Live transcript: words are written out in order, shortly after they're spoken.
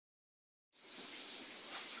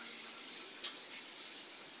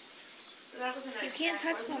that was a nice You can't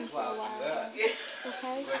snack, touch them wasn't for a while. it?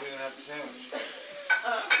 Okay? Glad we didn't have the sandwich.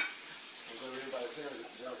 I'm glad we didn't buy the sandwich.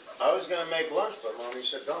 I was gonna make lunch, but Mommy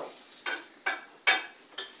said don't.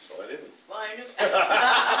 So I didn't. Well, I knew.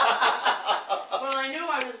 Well, I knew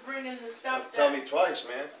I was bringing the stuff. Tell me twice,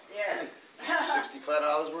 man. Yeah.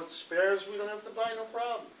 $65 worth of spares, we don't have to buy, no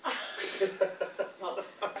problem. Well,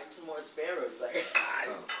 some more spare ribs, like.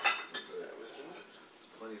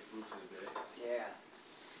 Plenty of food for the day. Yeah.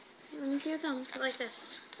 Let me see your thumb. Like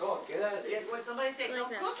this. Oh, get out of here. Yes, when somebody says Like don't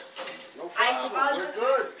this. cook, No I- problem, we're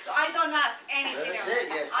good. I don't ask anything That's else. it,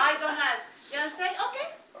 yes. I don't ask. You know, say okay.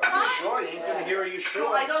 Are you sure? You ain't gonna hear, are you sure?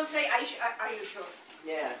 No, I don't say are you sure?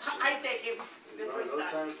 Yeah. I take it the No, first no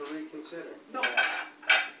time. time to reconsider. No. They're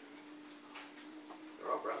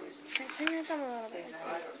all brownies. Turn your thumb a little bit. I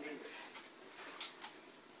don't need it.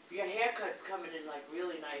 Your haircut's coming in like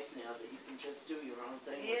really nice now that you can just do your own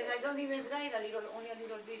thing. Yes, with I don't even dry it, only a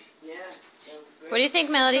little bit. it. Yeah, that looks great. What do you think,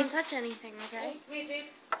 Melody? Don't touch anything, okay? Mrs.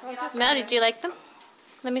 Don't touch Melody, do you like them?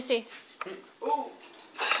 Let me see. Ooh.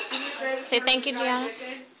 Say thank you, Gianna.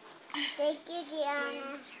 Thank you,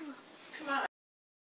 Gianna. Come on.